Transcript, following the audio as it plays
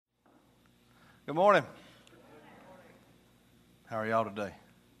Good morning. How are y'all today?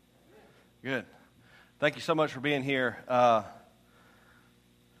 Good. Thank you so much for being here. I'm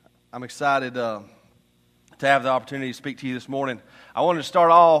excited to have the opportunity to speak to you this morning. I wanted to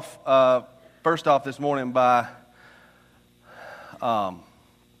start off, first off this morning by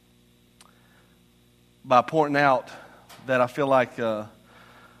pointing out that I feel like the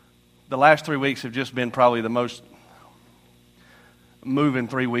last 3 weeks have just been probably the most moving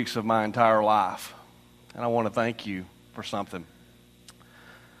 3 weeks of my entire life. And I want to thank you for something.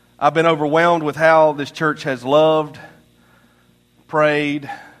 I've been overwhelmed with how this church has loved, prayed,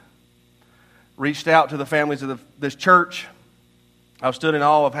 reached out to the families of this church. I've stood in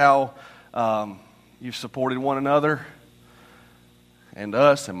awe of how you've supported one another and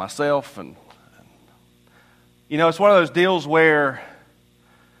us and myself. And you know, it's one of those deals where,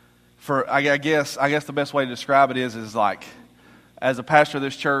 I guess the best way to describe it is like, as a pastor of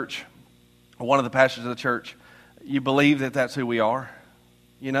this church, or one of the pastors of the church, you believe that that's who we are,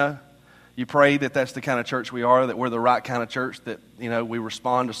 you know? You pray that that's the kind of church we are, that we're the right kind of church, that, you know, we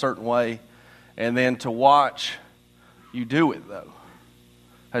respond a certain way. And then to watch you do it, though,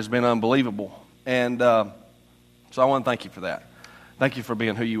 has been unbelievable. And so I want to thank you for that. Thank you for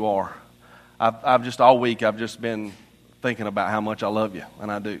being who you are. I've just, all week, I've just been thinking about how much I love you,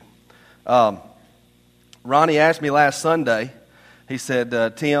 and I do. Ronnie asked me last Sunday, he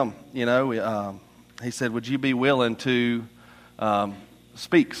said, Tim, you know, he said, would you be willing to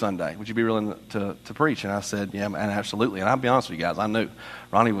speak Sunday? Would you be willing to preach? And I said, yeah, man, absolutely. And I'll be honest with you guys, I knew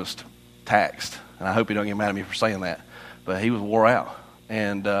Ronnie was taxed, and I hope he don't get mad at me for saying that, but he was wore out.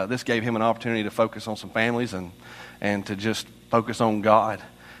 And this gave him an opportunity to focus on some families and to just focus on God.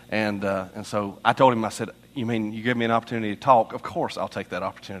 And so I told him, I said, you mean you give me an opportunity to talk? Of course I'll take that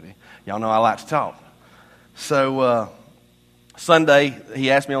opportunity. Y'all know I like to talk. So Sunday, he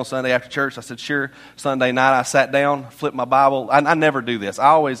asked me on Sunday after church. I said, sure. Sunday night, I sat down, flipped my Bible. I never do this. I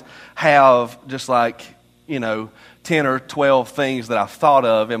always have just like, you know, 10 or 12 things that I've thought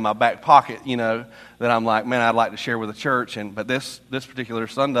of in my back pocket, you know, that I'm like, man, I'd like to share with the church. But this particular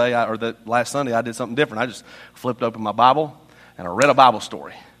Sunday, last Sunday, I did something different. I just flipped open my Bible, and I read a Bible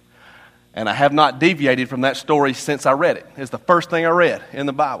story. And I have not deviated from that story since I read it. It's the first thing I read in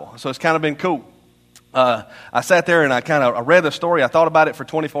the Bible. So it's kind of been cool. I sat there and I read the story. I thought about it for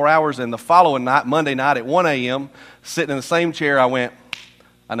 24 hours, and the following night, Monday night at 1 a.m., sitting in the same chair, I went,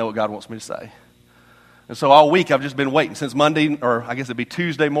 I know what God wants me to say. And so all week I've just been waiting. Since Monday, or I guess it'd be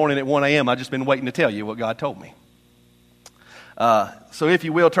Tuesday morning at 1 a.m., I've just been waiting to tell you what God told me. So if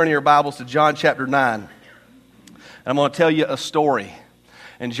you will, turn your Bibles to John chapter 9. And I'm going to tell you a story.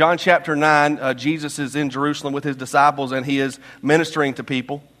 In John chapter 9, Jesus is in Jerusalem with his disciples, and he is ministering to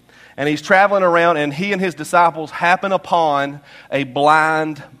people. And he's traveling around, and he and his disciples happen upon a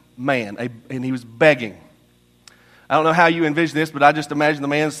blind man, and he was begging. I don't know how you envision this, but I just imagine the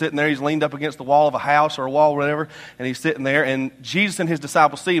man sitting there. He's leaned up against the wall of a house or a wall or whatever, and he's sitting there, and Jesus and his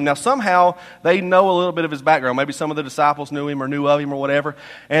disciples see him. Now, somehow, they know a little bit of his background. Maybe some of the disciples knew him or knew of him or whatever.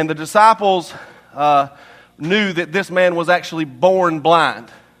 And the disciples knew that this man was actually born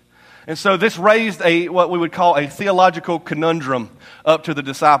blind. And so this raised what we would call a theological conundrum up to the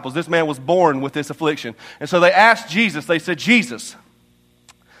disciples. This man was born with this affliction. And so they asked Jesus, they said, Jesus,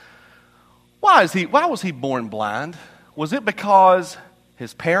 why was he born blind? Was it because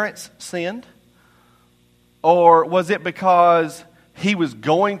his parents sinned? Or was it because he was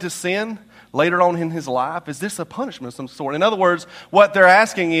going to sin later on in his life? Is this a punishment of some sort? In other words, what they're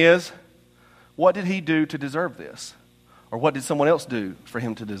asking is, what did he do to deserve this? Or what did someone else do for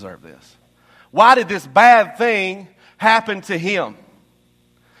him to deserve this? Why did this bad thing happen to him?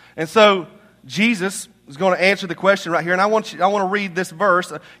 And so Jesus is going to answer the question right here. And I want to read this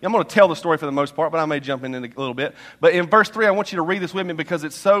verse. I'm going to tell the story for the most part, but I may jump in a little bit. But in verse 3, I want you to read this with me because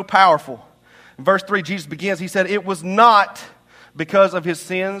it's so powerful. In verse 3, Jesus begins. He said, it was not because of his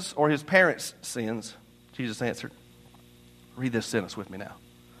sins or his parents' sins. Jesus answered. Read this sentence with me now.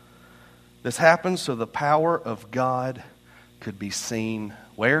 This happened so the power of God could be seen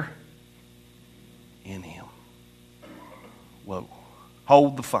where? In him. Whoa.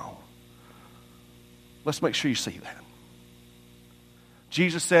 Hold the phone. Let's make sure you see that.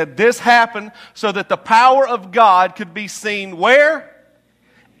 Jesus said, this happened so that the power of God could be seen where?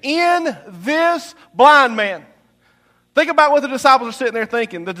 In this blind man. Think about what the disciples are sitting there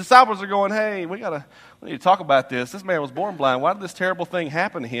thinking. The disciples are going, hey, we need to talk about this. This man was born blind. Why did this terrible thing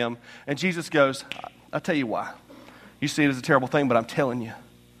happen to him? And Jesus goes, I'll tell you why. You see it as a terrible thing, but I'm telling you,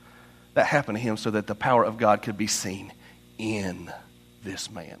 that happened to him so that the power of God could be seen in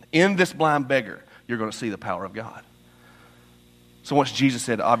this man. In this blind beggar, you're going to see the power of God. So once Jesus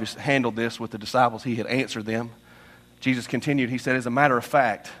had obviously handled this with the disciples, he had answered them. Jesus continued. He said, as a matter of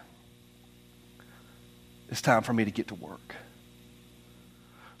fact, it's time for me to get to work.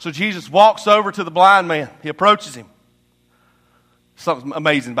 So Jesus walks over to the blind man. He approaches him. Something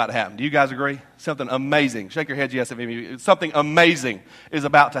amazing about to happen. Do you guys agree? Something amazing. Shake your heads, yes, if you. Something amazing is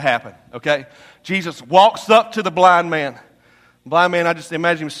about to happen, okay? Jesus walks up to the blind man. Blind man, I just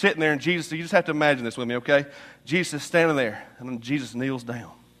imagine him sitting there, and Jesus, you just have to imagine this with me, okay? Jesus is standing there, and then Jesus kneels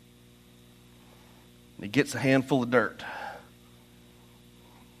down. And he gets a handful of dirt.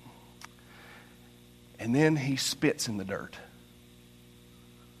 And then he spits in the dirt.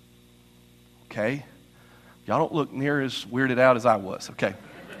 Okay? Y'all don't look near as weirded out as I was, okay?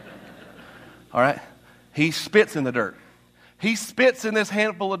 All right? He spits in the dirt. He spits in this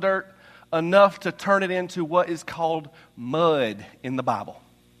handful of dirt enough to turn it into what is called mud in the Bible.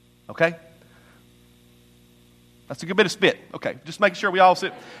 Okay? That's a good bit of spit. Okay, just making sure we all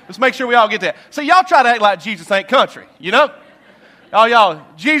get that. So y'all try to act like Jesus ain't country, you know?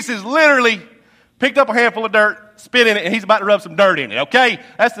 Jesus literally picked up a handful of dirt, spit in it, and he's about to rub some dirt in it, okay?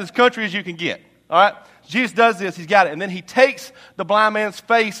 That's as country as you can get, all right? Jesus does this, he's got it, and then he takes the blind man's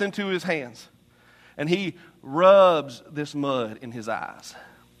face into his hands, and he rubs this mud in his eyes.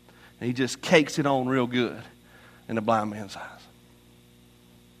 And he just cakes it on real good in the blind man's eyes.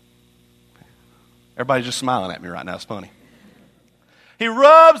 Everybody's just smiling at me right now. It's funny. He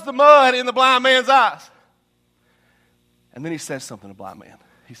rubs the mud in the blind man's eyes. And then he says something to the blind man.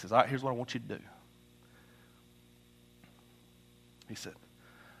 He says, all right, here's what I want you to do. He said,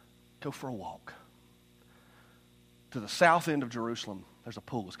 go for a walk. To the south end of Jerusalem, there's a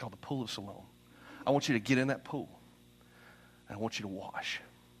pool. It's called the Pool of Siloam. I want you to get in that pool. And I want you to wash.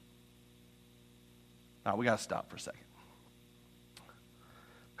 Now, we got to stop for a second.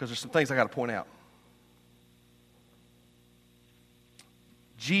 Because there's some things I got to point out.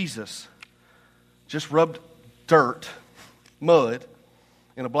 Jesus just rubbed dirt, mud,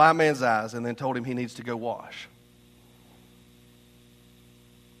 in a blind man's eyes and then told him he needs to go wash.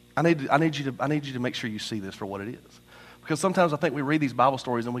 I need you to make sure you see this for what it is. Because sometimes I think we read these Bible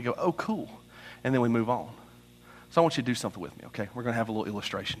stories and we go, oh, cool. And then we move on. So I want you to do something with me, okay? We're going to have a little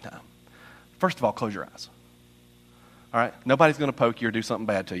illustration time. First of all, close your eyes. All right? Nobody's going to poke you or do something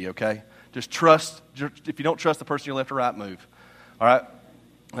bad to you, okay? Just trust. If you don't trust the person, your left or right, move. All right?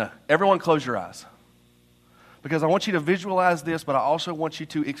 Everyone close your eyes. Because I want you to visualize this, but I also want you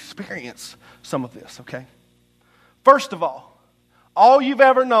to experience some of this, okay? First of all you've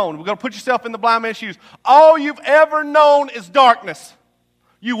ever known, we're going to put yourself in the blind man's shoes. All you've ever known is darkness.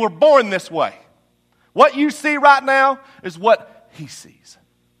 You were born this way. What you see right now is what he sees.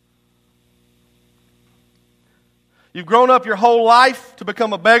 You've grown up your whole life to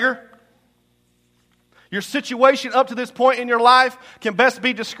become a beggar. Your situation up to this point in your life can best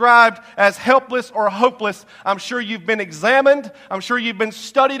be described as helpless or hopeless. I'm sure you've been examined. I'm sure you've been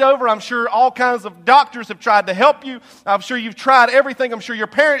studied over. I'm sure all kinds of doctors have tried to help you. I'm sure you've tried everything. I'm sure your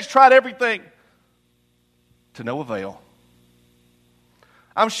parents tried everything. To no avail.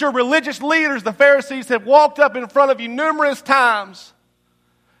 I'm sure religious leaders, the Pharisees, have walked up in front of you numerous times.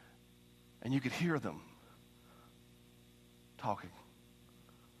 And you could hear them talking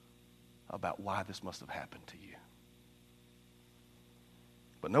about why this must have happened to you.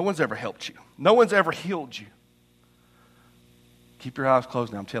 But no one's ever helped you. No one's ever healed you. Keep your eyes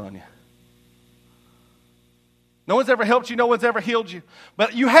closed now, I'm telling you. No one's ever helped you. No one's ever healed you.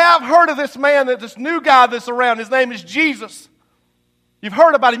 But you have heard of this man, this new guy that's around. His name is Jesus. You've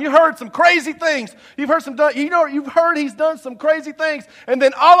heard about him. You heard some crazy things. You've heard he's done some crazy things. And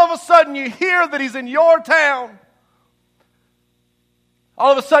then all of a sudden you hear that he's in your town.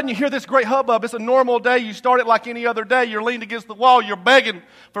 All of a sudden you hear this great hubbub. It's a normal day. You start it like any other day. You're leaned against the wall. You're begging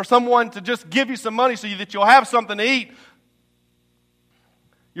for someone to just give you some money so that you'll have something to eat.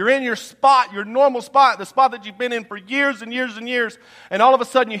 You're in your spot, your normal spot, the spot that you've been in for years and years and years. And all of a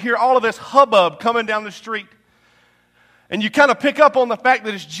sudden you hear all of this hubbub coming down the street. And you kind of pick up on the fact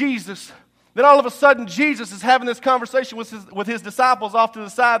that it's Jesus. Then all of a sudden Jesus is having this conversation with his disciples off to the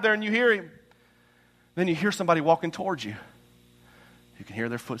side there, and you hear him. Then you hear somebody walking towards you. You can hear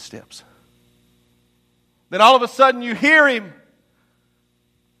their footsteps. Then all of a sudden you hear him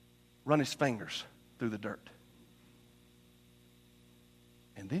run his fingers through the dirt.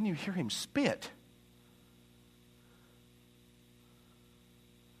 And then you hear him spit.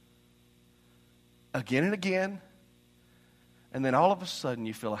 Again and again. And then all of a sudden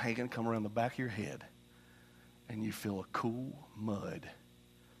you feel a hand come around the back of your head. And you feel a cool mud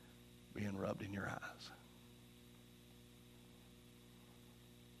being rubbed in your eyes.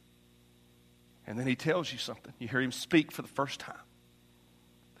 And then he tells you something. You hear him speak for the first time.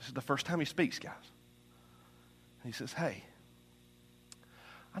 This is the first time he speaks, guys. And he says, hey,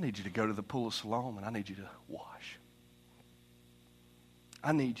 I need you to go to the pool of Siloam and I need you to wash.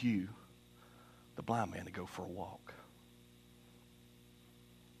 I need you, the blind man, to go for a walk.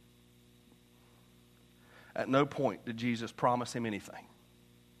 At no point did Jesus promise him anything.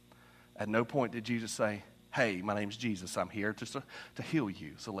 At no point did Jesus say, hey, my name's Jesus. I'm here to heal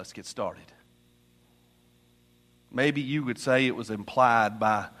you, so let's get started. Maybe you would say it was implied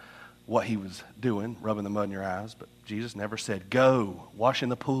by what he was doing, rubbing the mud in your eyes, but Jesus never said, go, wash in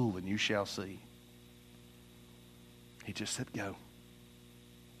the pool, and you shall see. He just said, go.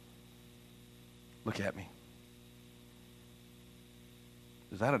 Look at me.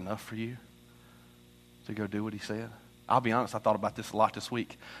 Is that enough for you to go do what he said? I'll be honest, I thought about this a lot this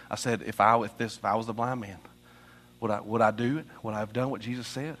week. I said, if I was the blind man, would I do it? Would I have done what Jesus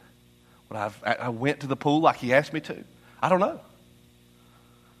said? Would I went to the pool like he asked me to? I don't know.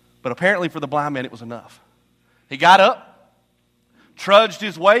 But apparently for the blind man, it was enough. He got up, trudged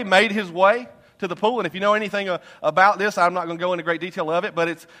his way, made his way to the pool. And if you know anything about this, I'm not going to go into great detail of it,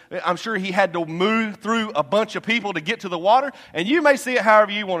 but I'm sure he had to move through a bunch of people to get to the water. And you may see it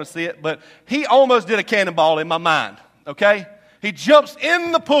however you want to see it, but he almost did a cannonball in my mind, okay? He jumps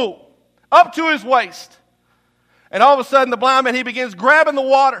in the pool up to his waist. And all of a sudden, the blind man, he begins grabbing the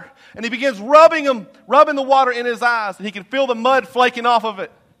water. And he begins rubbing the water in his eyes. And he can feel the mud flaking off of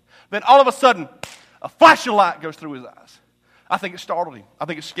it. Then all of a sudden, a flash of light goes through his eyes. I think it startled him. I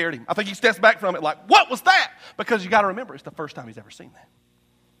think it scared him. I think he steps back from it like, what was that? Because you got to remember, it's the first time he's ever seen that.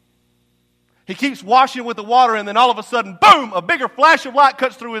 He keeps washing with the water, and then all of a sudden, boom, a bigger flash of light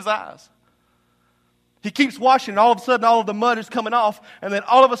cuts through his eyes. He keeps washing, and all of a sudden, all of the mud is coming off, and then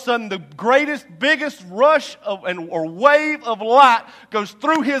all of a sudden, the greatest, biggest rush or wave of light goes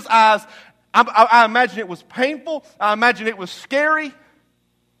through his eyes. I imagine it was painful. I imagine it was scary.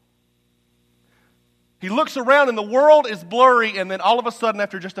 He looks around, and the world is blurry, and then all of a sudden,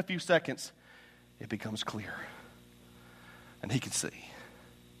 after just a few seconds, it becomes clear, and he can see.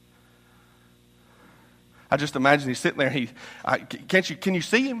 I just imagine he's sitting there. Can you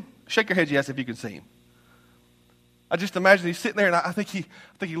see him? Shake your head yes if you can see him. I just imagine he's sitting there, and I think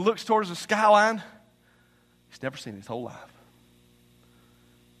he looks towards the skyline. He's never seen it his whole life.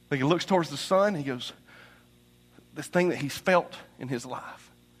 I think he looks towards the sun, and he goes, this thing that he's felt in his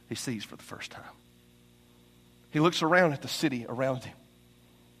life, he sees for the first time. He looks around at the city around him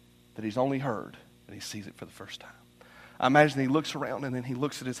that he's only heard, and he sees it for the first time. I imagine he looks around, and then he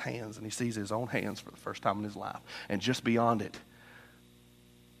looks at his hands, and he sees his own hands for the first time in his life. And just beyond it,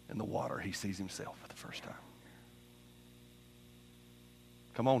 in the water, he sees himself for the first time.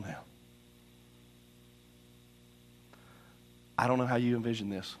 Come on now. I don't know how you envision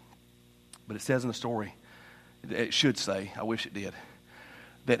this, but it says in the story, it should say, I wish it did,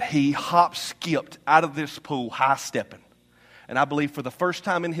 that he skipped out of this pool high-stepping. And I believe for the first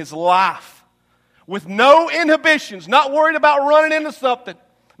time in his life, with no inhibitions, not worried about running into something,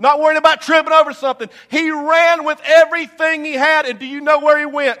 not worried about tripping over something, he ran with everything he had. And do you know where he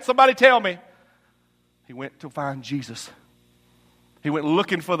went? Somebody tell me. He went to find Jesus. He went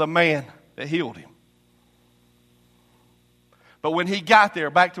looking for the man that healed him. But when he got there,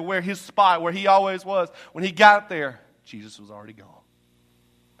 back to where his spot, where he always was, when he got there, Jesus was already gone.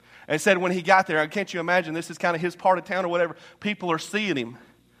 And it said when he got there, can't you imagine, this is kind of his part of town or whatever, people are seeing him,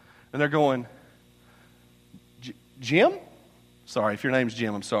 and they're going, Jim? Sorry, if your name's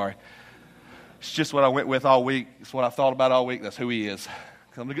Jim, I'm sorry. It's just what I went with all week. It's what I thought about all week. That's who he is.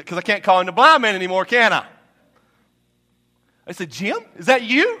 Because I can't call him the blind man anymore, can I? I said, Jim? Is that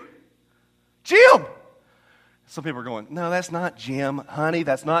you? Jim! Some people are going, no, that's not Jim. Honey,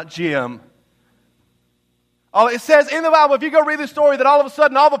 that's not Jim. Oh, it says in the Bible, if you go read the story, that all of a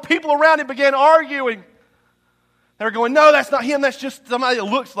sudden all the people around him began arguing. They were going, no, that's not him. That's just somebody that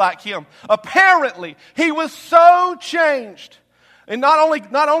looks like him. Apparently, he was so changed. And not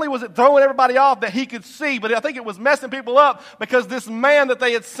only was it throwing everybody off that he could see, but I think it was messing people up because this man that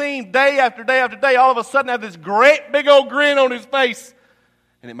they had seen day after day after day, all of a sudden had this great big old grin on his face.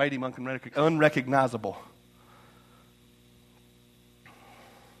 And it made him unrecognizable.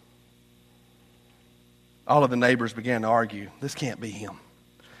 All of the neighbors began to argue, this can't be him.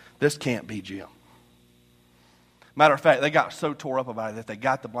 This can't be Jim. Matter of fact, they got so tore up about it that they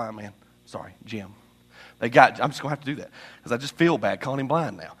got the blind man. Sorry, Jim. I'm just going to have to do that because I just feel bad calling him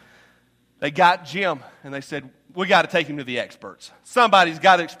blind now. They got Jim and they said, we got to take him to the experts. Somebody's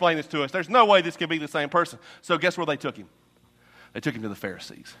got to explain this to us. There's no way this can be the same person. So guess where they took him? They took him to the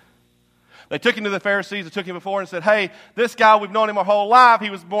Pharisees. They took him to the Pharisees that took him before and said, hey, this guy, we've known him our whole life. He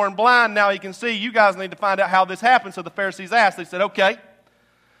was born blind. Now he can see. You guys need to find out how this happened. So the Pharisees asked. They said, okay,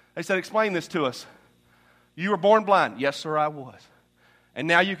 They said, explain this to us. You were born blind. Yes, sir, I was. And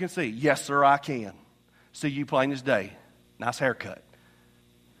now you can see. Yes, sir, I can. See you plain as day. Nice haircut.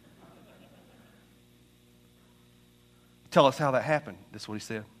 Tell us how that happened. This is what he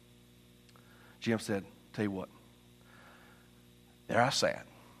said. Jim said, tell you what. There I sat,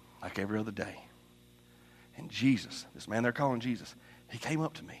 like every other day. And Jesus, this man they're calling Jesus, he came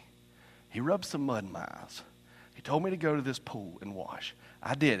up to me. He rubbed some mud in my eyes. He told me to go to this pool and wash.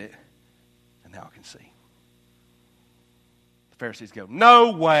 I did it, and now I can see. The Pharisees go,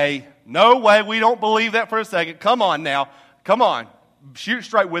 no way, we don't believe that for a second. Come on now, come on. Shoot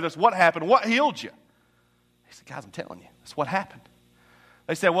straight with us. What happened? What healed you? He said, guys, I'm telling you, that's what happened.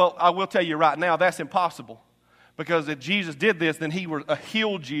 They said, well, I will tell you right now, that's impossible. Because if Jesus did this, then he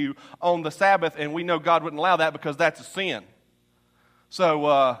healed you on the Sabbath, and we know God wouldn't allow that because that's a sin.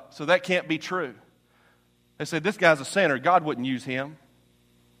 So that can't be true. They said, this guy's a sinner. God wouldn't use him.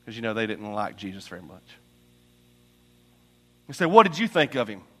 Because, they didn't like Jesus very much. They said, what did you think of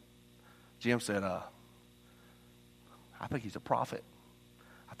him? Jim said, I think he's a prophet.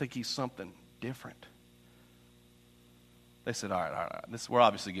 I think he's something different. They said, all right. We're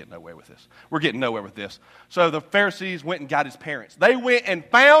obviously getting nowhere with this. We're getting nowhere with this. So the Pharisees went and got his parents. They went and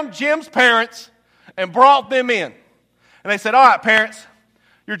found Jim's parents and brought them in. And they said, all right, parents,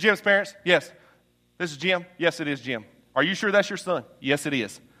 you're Jim's parents? Yes. This is Jim? Yes, it is Jim. Are you sure that's your son? Yes, it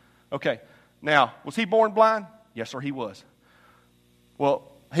is. Okay. Now, was he born blind? Yes, sir, he was.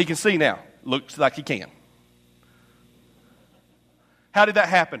 Well, he can see now. Looks like he can. How did that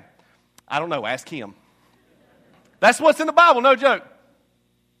happen? I don't know. Ask him. That's what's in the Bible, no joke.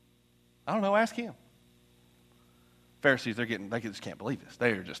 I don't know, ask him. Pharisees, they just can't believe this. They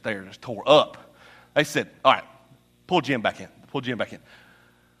are just tore up. They said, all right, pull Jim back in.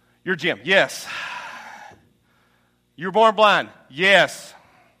 You're Jim. Yes. You were born blind. Yes.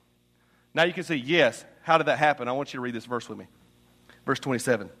 Now you can see, yes. How did that happen? I want you to read this verse with me. Verse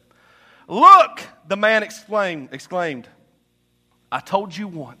 27. Look, the man exclaimed, I told you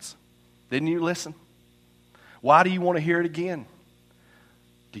once. Didn't you listen? Why do you want to hear it again?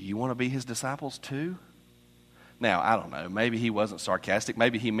 Do you want to be his disciples too? Now, I don't know. Maybe he wasn't sarcastic.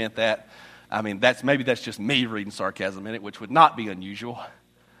 Maybe he meant that. I mean, that's just me reading sarcasm in it, which would not be unusual.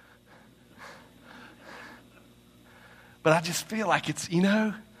 But I just feel like it's,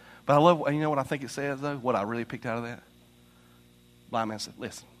 But I love, what I think it says, though? What I really picked out of that? Blind man said,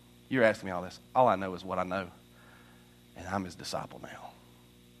 listen, you're asking me all this. All I know is what I know. And I'm his disciple now.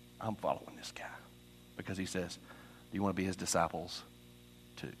 I'm following this guy. Because he says, do you want to be his disciples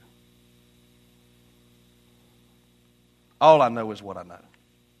too? All I know is what I know.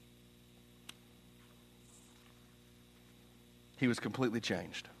 He was completely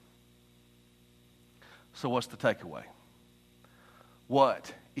changed. So what's the takeaway?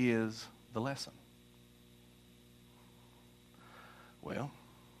 What is the lesson? Well,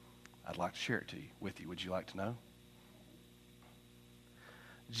 I'd like to share it with you. Would you like to know?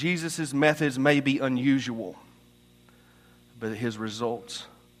 Jesus' methods may be unusual, but his results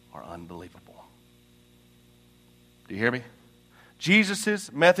are unbelievable. Do you hear me? Jesus'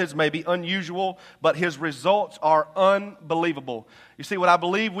 methods may be unusual, but his results are unbelievable. You see, what I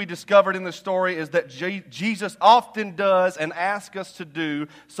believe we discovered in this story is that Jesus often does and asks us to do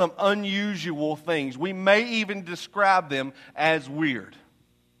some unusual things. We may even describe them as weird.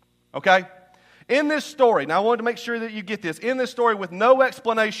 Okay? In this story, now I wanted to make sure that you get this, in this story with no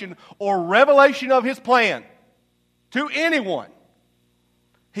explanation or revelation of his plan to anyone,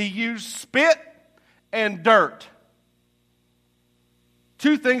 he used spit and dirt.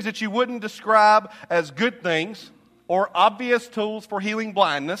 Two things that you wouldn't describe as good things or obvious tools for healing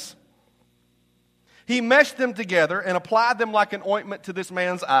blindness. He meshed them together and applied them like an ointment to this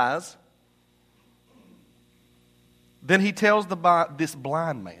man's eyes. Then he tells this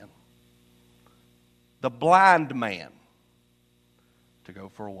blind man, the blind man, to go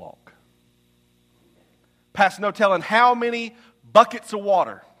for a walk. Past no telling how many buckets of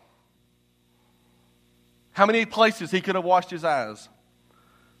water, how many places he could have washed his eyes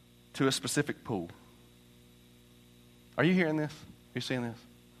to a specific pool. Are you hearing this? Are you seeing this?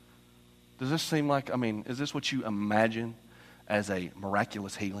 Does this seem like, is this what you imagine as a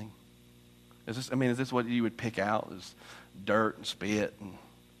miraculous healing? Is this what you would pick out as dirt and spit and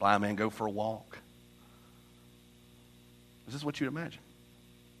blind man go for a walk? Is this what you'd imagine?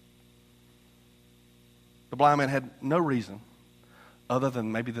 The blind man had no reason other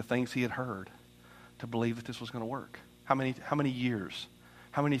than maybe the things he had heard to believe that this was going to work. How many years?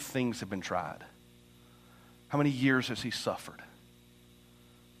 How many things have been tried? How many years has he suffered?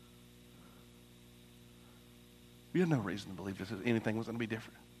 We had no reason to believe anything was going to be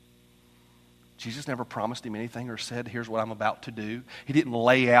different. Jesus never promised him anything or said, here's what I'm about to do. He didn't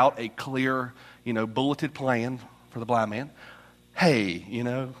lay out a clear, bulleted plan for the blind man. Hey,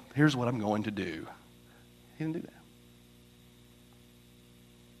 here's what I'm going to do. He didn't do that.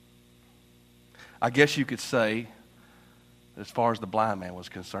 I guess you could say, as far as the blind man was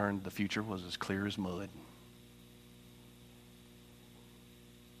concerned, the future was as clear as mud.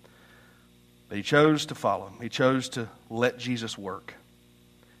 But he chose to follow him. He chose to let Jesus work.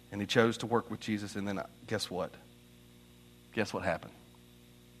 And he chose to work with Jesus. And then guess what? Guess what happened?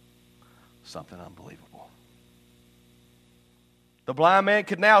 Something unbelievable. The blind man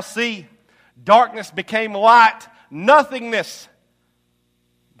could now see. Darkness became light. Nothingness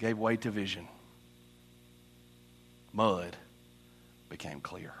gave way to vision. Mud became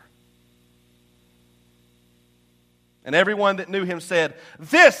clear. And everyone that knew him said,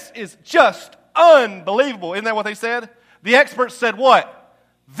 this is just unbelievable. Isn't that what they said? The experts said what?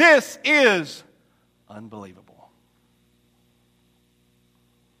 This is unbelievable.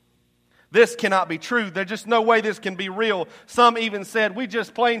 This cannot be true. There's just no way this can be real. Some even said, we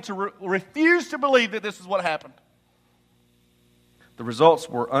just plain to refuse to believe that this is what happened. The results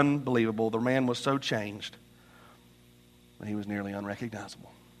were unbelievable. The man was so changed that he was nearly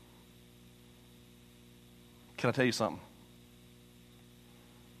unrecognizable. Can I tell you something?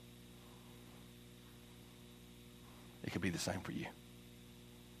 It could be the same for you.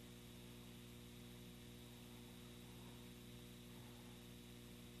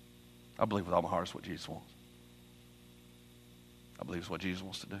 I believe with all my heart it's what Jesus wants. I believe it's what Jesus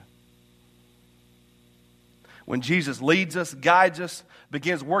wants to do. When Jesus leads us, guides us,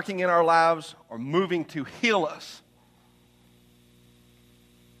 begins working in our lives, or moving to heal us,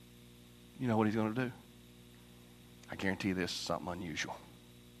 you know what he's going to do? I guarantee you this is something unusual.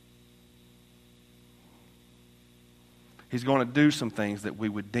 He's going to do some things that we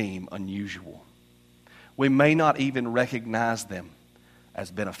would deem unusual. We may not even recognize them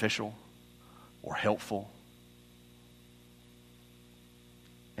as beneficial or helpful.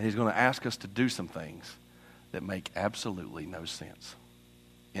 And he's going to ask us to do some things that make absolutely no sense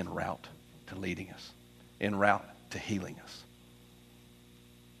en route to leading us, en route to healing us.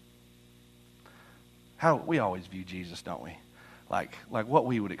 How we always view Jesus, don't we? Like what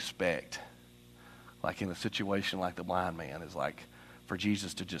we would expect. Like in a situation like the blind man is like for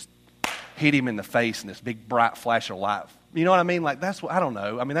Jesus to just hit him in the face and this big bright flash of light. You know what I mean? Like that's what, I don't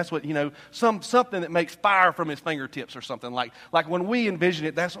know. I mean, that's what, something that makes fire from his fingertips or something. Like when we envision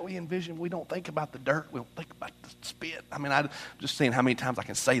it, that's what we envision. We don't think about the dirt. We don't think about the spit. I mean, I'm just seeing how many times I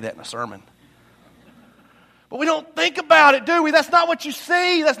can say that in a sermon. But we don't think about it, do we? That's not what you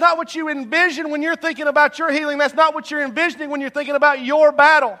see. That's not what you envision when you're thinking about your healing. That's not what you're envisioning when you're thinking about your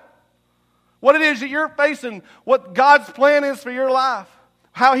battle. What it is that you're facing, what God's plan is for your life,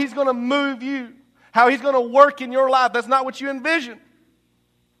 how he's going to move you, how he's going to work in your life. That's not what you envision.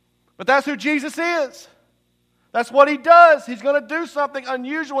 But that's who Jesus is. That's what he does. He's going to do something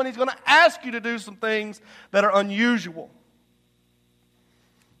unusual, and he's going to ask you to do some things that are unusual.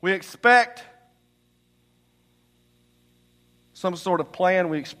 We expect some sort of plan.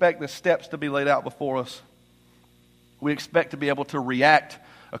 We expect the steps to be laid out before us. We expect to be able to react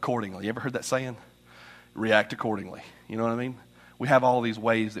accordingly. You ever heard that saying? React accordingly. You know what I mean? We have all these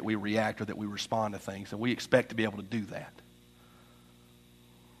ways that we react or that we respond to things, and we expect to be able to do that.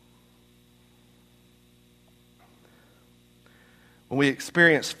 When we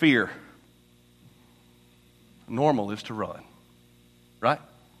experience fear, normal is to run. Right?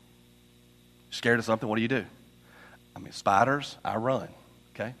 Scared of something, what do? I mean, spiders, I run.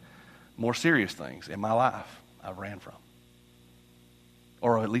 Okay? More serious things in my life, I ran from.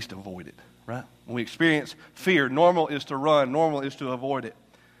 Or at least avoid it. Right? When we experience fear, normal is to run. Normal is to avoid it.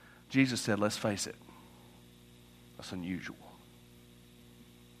 Jesus said, let's face it. That's unusual.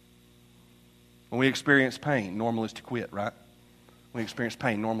 When we experience pain, normal is to quit, right? When we experience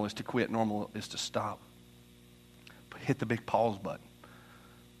pain, normal is to quit. Normal is to stop. Hit the big pause button.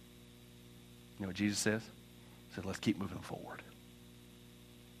 You know what Jesus says? He said, let's keep moving forward.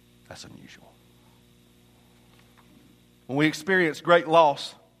 That's unusual. When we experience great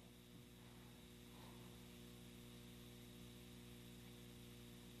loss,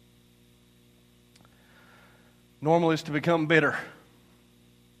 normal is to become bitter.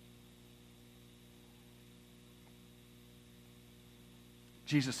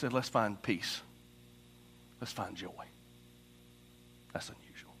 Jesus said, let's find peace. Let's find joy. That's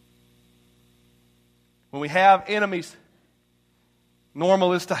unusual. When we have enemies,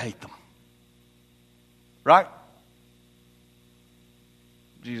 normal is to hate them. Right?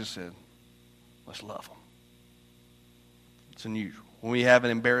 Jesus said, let's love them. It's unusual. When we have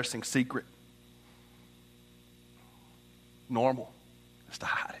an embarrassing secret, normal is to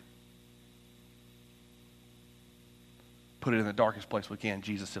hide it. Put it in the darkest place we can.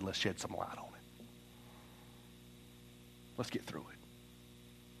 Jesus said, let's shed some light on it. Let's get through it.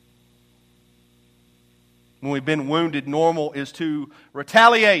 When we've been wounded, normal is to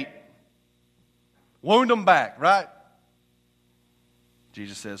retaliate. Wound them back, right?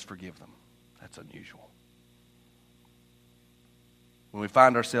 Jesus says, forgive them. That's unusual. When we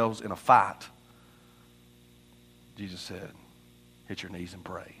find ourselves in a fight, Jesus said, hit your knees and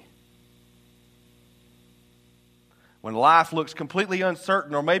pray. When life looks completely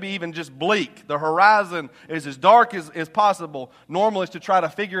uncertain or maybe even just bleak, the horizon is as dark as possible, normal is to try to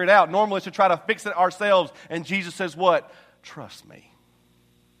figure it out. Normal is to try to fix it ourselves. And Jesus says what? Trust me.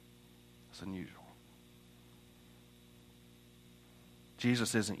 It's unusual.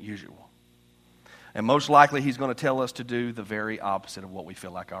 Jesus isn't usual. And most likely he's going to tell us to do the very opposite of what we feel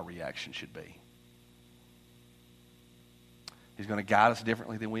like our reaction should be. He's going to guide us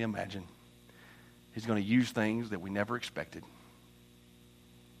differently than we imagine. He's going to use things that we never expected.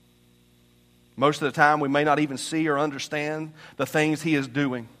 Most of the time, we may not even see or understand the things he is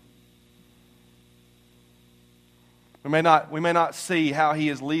doing. We may not see how he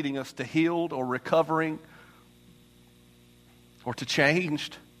is leading us to healed or recovering or to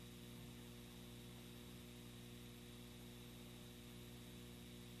changed.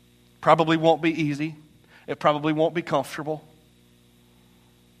 Probably won't be easy. It probably won't be comfortable.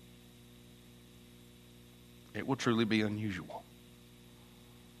 It will truly be unusual.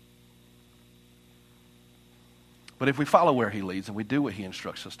 But if we follow where he leads and we do what he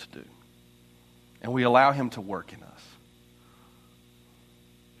instructs us to do, and we allow him to work in us,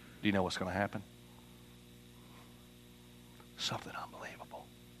 do you know what's going to happen? Something unbelievable.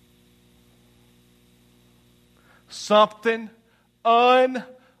 Something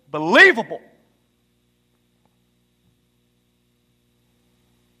unbelievable.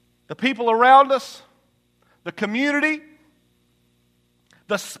 The people around us, the community,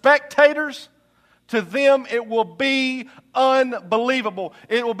 the spectators, to them it will be unbelievable.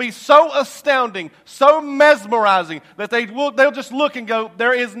 It will be so astounding, so mesmerizing that they'll just look and go,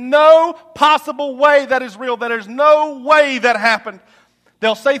 there is no possible way that is real. There is no way that happened.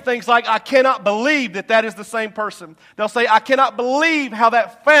 They'll say things like, I cannot believe that is the same person. They'll say, I cannot believe how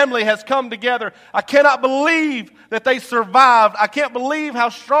that family has come together. I cannot believe that they survived. I can't believe how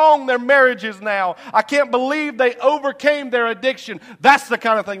strong their marriage is now. I can't believe they overcame their addiction. That's the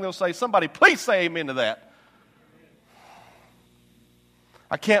kind of thing they'll say. Somebody please say amen to that.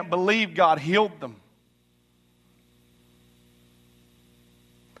 I can't believe God healed them.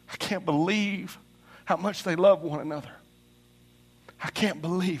 I can't believe how much they love one another. I can't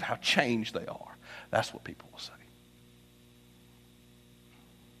believe how changed they are. That's what people will say.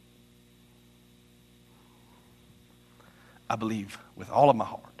 I believe with all of my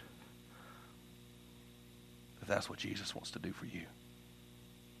heart that that's what Jesus wants to do for you.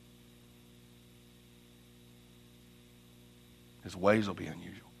 His ways will be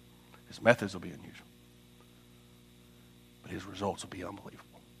unusual. His methods will be unusual. But his results will be unbelievable.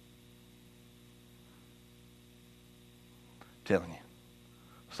 I'm telling you.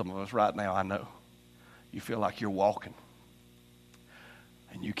 Some of us right now, I know, you feel like you're walking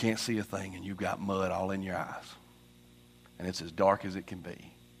and you can't see a thing and you've got mud all in your eyes. And it's as dark as it can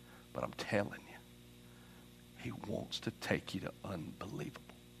be. But I'm telling you, he wants to take you to unbelievable.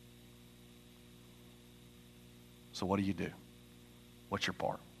 So what do? What's your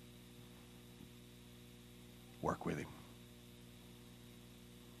part? Work with him.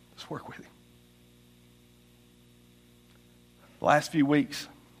 Just work with him. The last few weeks,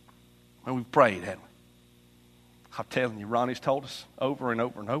 when we've prayed, haven't we? I'm telling you, Ronnie's told us over and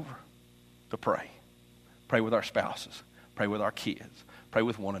over and over to pray. Pray with our spouses. Pray with our kids. Pray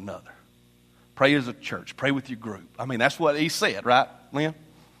with one another. Pray as a church. Pray with your group. I mean, that's what he said, right, Lynn?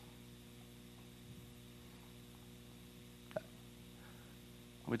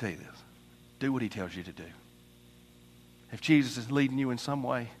 Let me tell you this. Do what he tells you to do. If Jesus is leading you in some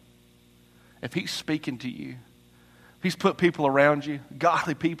way, if he's speaking to you, if he's put people around you,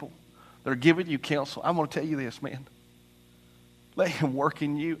 godly people, that are giving you counsel, I'm going to tell you this, man. Let him work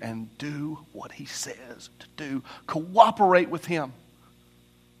in you and do what he says to do. Cooperate with him.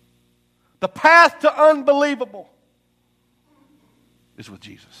 The path to unbelievable is with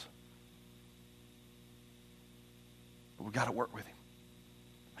Jesus. But we've got to work with him.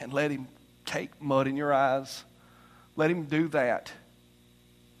 And let him take mud in your eyes. Let him do that.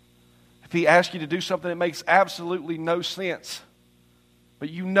 If he asks you to do something that makes absolutely no sense, but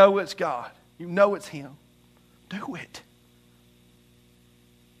you know it's God. You know it's him. Do it.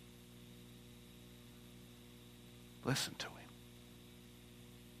 Listen to him.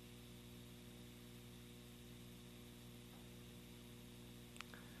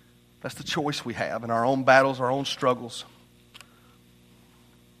 That's the choice we have in our own battles, our own struggles.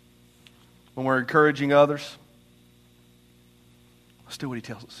 When we're encouraging others, let's do what He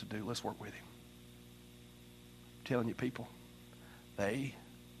tells us to do. Let's work with Him. I'm telling you, people, the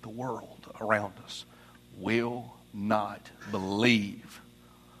world around us, will not believe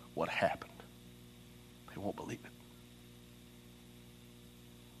what happened. They won't believe it.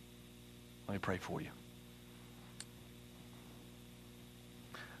 Let me pray for you.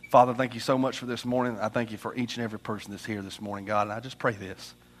 Father, thank you so much for this morning. I thank you for each and every person that's here this morning, God. And I just pray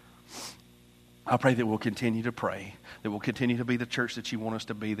this. I pray that we'll continue to pray, that we'll continue to be the church that you want us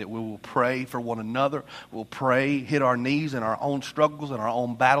to be, that we will pray for one another. We'll pray, hit our knees in our own struggles and our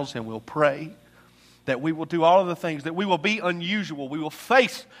own battles, and we'll pray that we will do all of the things, that we will be unusual. We will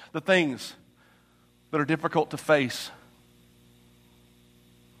face the things that are difficult to face.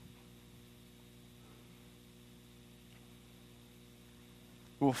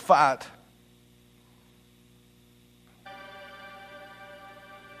 We will fight.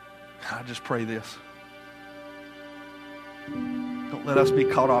 I just pray this. Don't let us be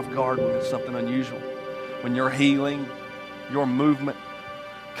caught off guard when it's something unusual. When your healing, your movement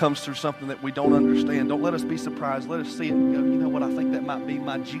comes through something that we don't understand. Don't let us be surprised. Let us see it and go, you know what, I think that might be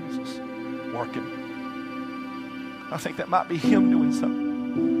my Jesus working. I think that might be Him doing something.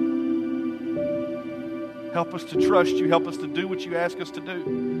 Help us to trust you. Help us to do what you ask us to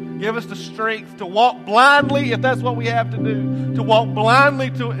do. Give us the strength to walk blindly, if that's what we have to do, to walk blindly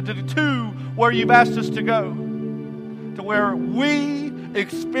to where you've asked us to go, to where we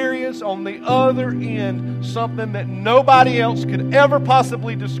experience on the other end something that nobody else could ever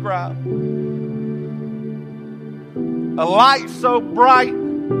possibly describe. A light so bright,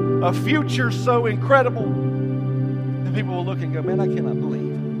 a future so incredible, that people will look and go, man, I cannot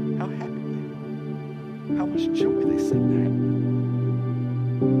believe how happy they are, how much joy they seem to have,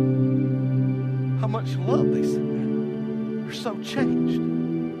 how much love they seem to have. They're so changed.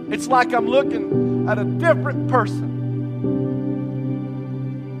 It's like I'm looking at a different person.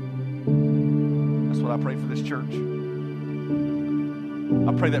 That's what I pray for this church.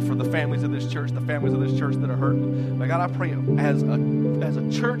 I pray that for the families of this church, the families of this church that are hurting. But God, I pray as a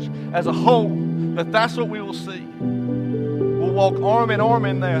church, as a whole, that's what we will see. We'll walk arm in arm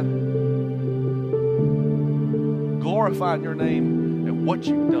in that, glorifying your name and what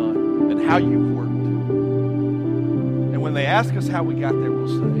you've done and how you've worked. And when they ask us how we got there, we'll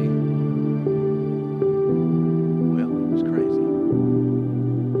say, well, it was crazy.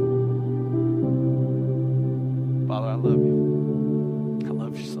 Father, I love you. I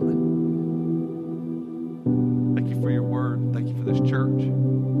love you, Son. Thank you for your word. Thank you for this church.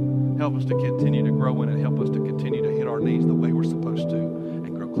 Help us to continue to grow in it. Help us to continue to hit our knees the way we're supposed to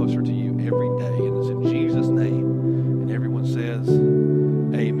and grow closer to you every day. And it's in Jesus' name. And everyone says,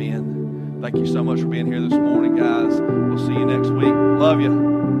 amen. Thank you so much for being here this morning, guys. We'll see you next week. Love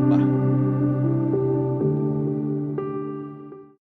you.